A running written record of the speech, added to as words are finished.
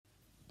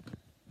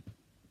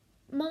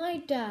My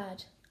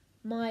dad,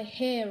 my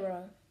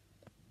hero.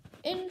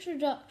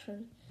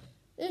 Introduction.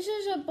 This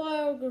is a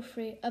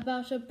biography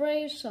about a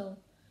brave soul.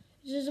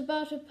 It is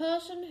about a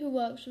person who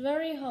works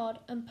very hard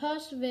and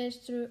perseveres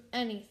through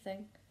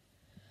anything.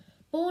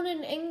 Born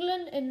in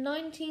England in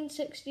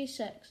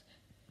 1966,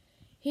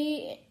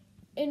 he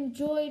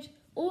enjoyed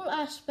all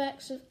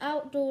aspects of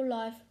outdoor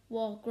life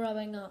while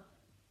growing up.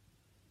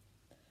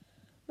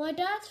 My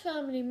dad's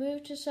family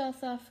moved to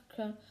South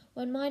Africa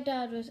when my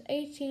dad was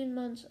 18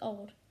 months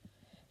old.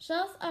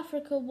 South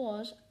Africa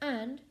was,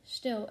 and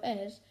still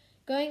is,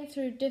 going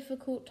through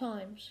difficult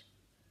times.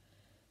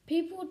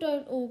 People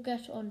don't all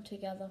get on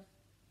together.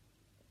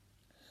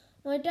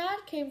 My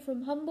dad came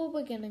from humble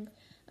beginnings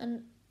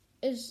and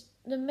is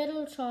the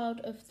middle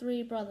child of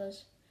 3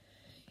 brothers.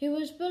 He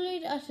was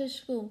bullied at his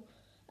school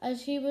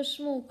as he was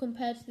small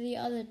compared to the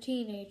other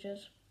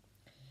teenagers.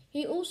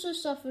 He also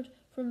suffered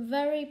from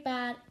very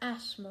bad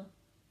asthma.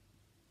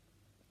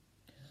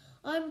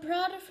 I am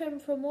proud of him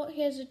from what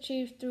he has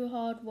achieved through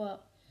hard work.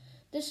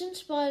 This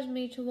inspires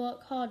me to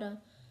work harder.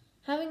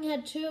 Having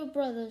had 2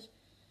 brothers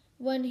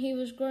when he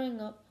was growing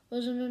up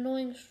was an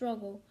annoying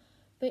struggle,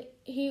 but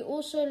he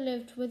also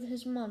lived with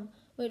his mum,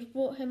 which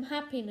brought him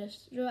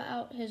happiness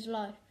throughout his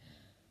life.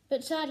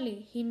 But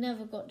sadly, he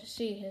never got to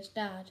see his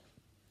dad.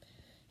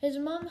 His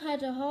mum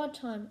had a hard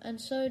time,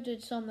 and so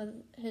did some of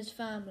his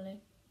family.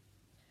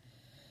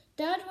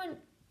 Dad went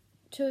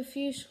to a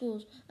few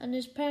schools, and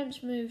his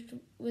parents moved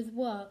with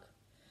work.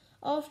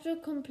 After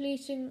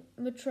completing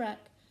matric,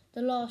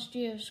 the last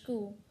year of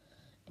school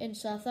in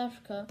South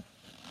Africa,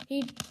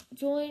 he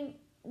joined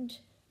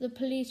the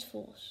police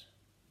force.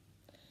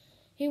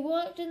 He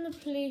worked in the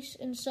police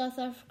in South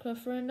Africa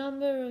for a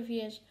number of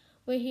years,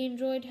 where he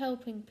enjoyed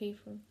helping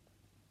people.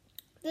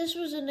 This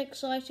was an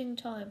exciting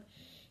time,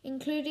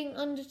 including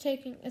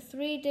undertaking a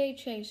 3-day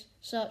chase,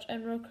 search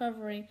and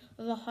recovery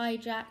of a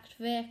hijacked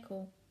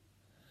vehicle.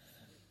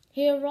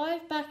 He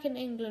arrived back in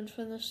England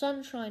from the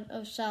sunshine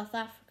of South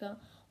Africa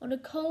on a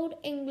cold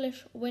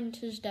English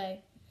winter's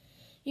day.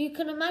 You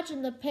can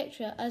imagine the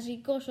picture as he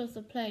got off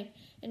the plane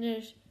in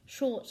his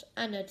shorts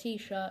and a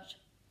t-shirt.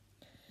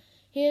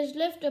 He has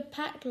lived a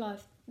packed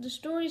life. The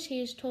stories he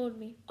has told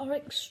me are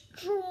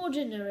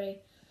extraordinary.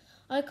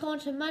 I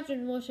can't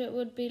imagine what it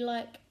would be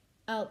like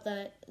out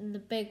there in the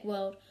big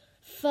world,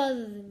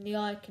 further than the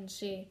eye can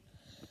see.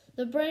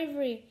 The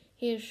bravery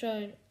he has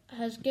shown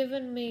has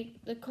given me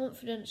the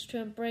confidence to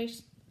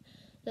embrace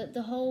that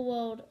the whole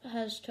world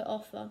has to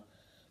offer.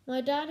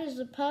 My dad is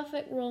the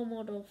perfect role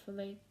model for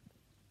me.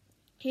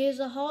 He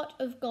is a heart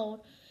of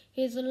gold.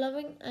 He is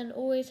loving and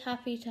always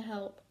happy to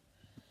help.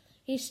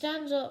 He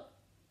stands up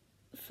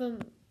for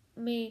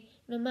me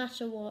no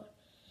matter what.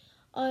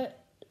 I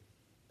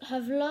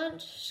have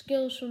learnt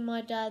skills from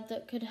my dad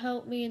that could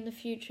help me in the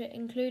future,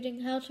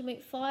 including how to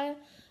make fire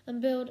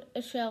and build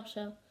a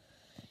shelter.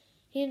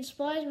 He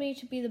inspires me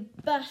to be the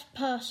best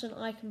person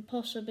I can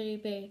possibly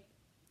be.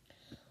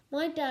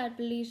 My dad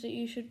believes that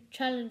you should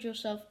challenge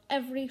yourself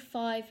every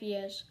 5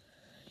 years.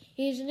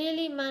 He has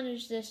nearly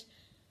managed this.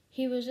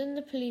 He was in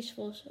the police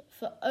force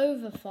for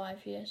over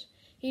 5 years.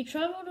 He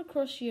travelled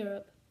across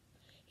Europe.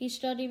 He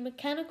studied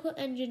mechanical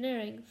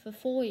engineering for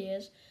 4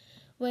 years,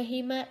 where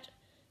he met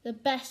the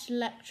best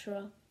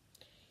lecturer.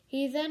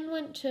 He then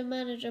went to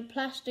manage a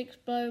plastics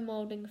blow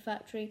moulding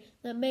factory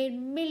that made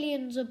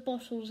millions of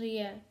bottles a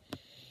year.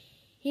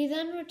 He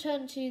then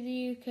returned to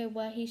the UK,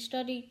 where he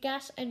studied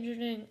gas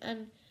engineering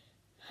and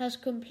has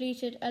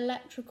completed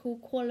electrical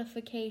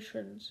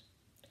qualifications.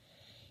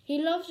 He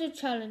loves a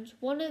challenge,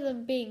 one of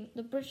them being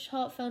the British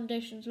Heart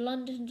Foundation's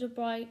London to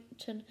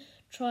Brighton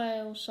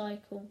trial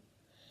cycle.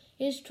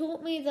 He has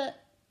taught me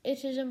that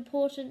it is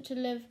important to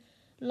live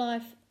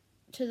life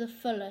to the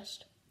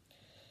fullest.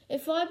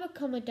 If I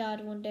become a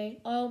dad one day,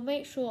 I will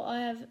make sure I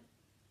have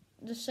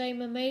the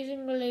same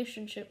amazing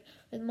relationship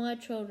with my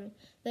children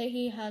that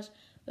he has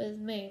with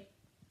me.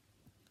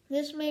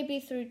 This may be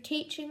through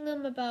teaching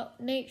them about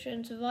nature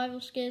and survival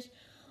skills,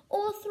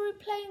 or through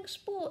playing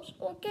sports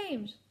or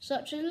games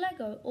such as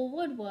Lego or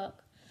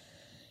woodwork.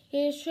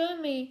 He has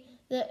shown me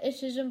that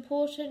it is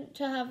important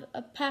to have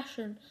a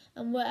passion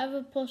and,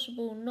 wherever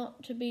possible,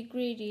 not to be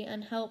greedy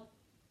and help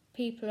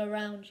people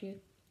around you.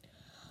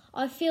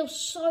 I feel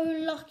so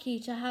lucky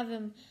to have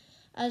him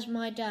as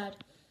my dad.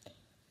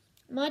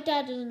 My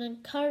dad is an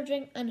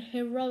encouraging and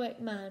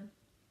heroic man.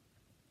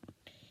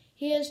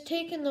 He has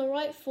taken the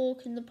right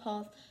fork in the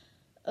path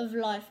of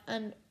life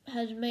and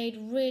has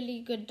made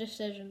really good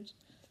decisions.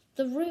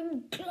 The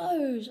room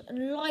glows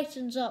and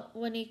lightens up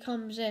when he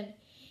comes in.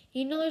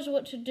 He knows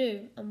what to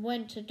do and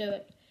when to do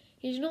it.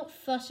 He's not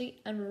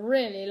fussy and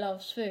really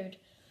loves food.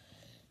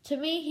 To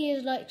me, he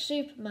is like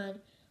Superman.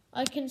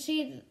 I can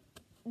see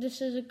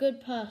this as a good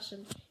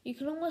person. You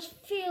can almost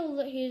feel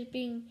that he is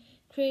being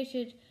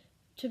created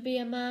to be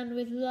a man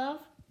with love,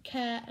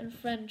 care and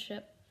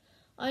friendship.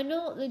 I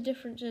know what the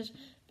difference is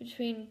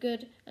between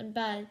good and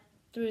bad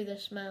through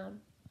this man.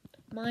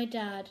 My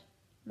dad,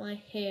 my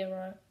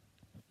hero.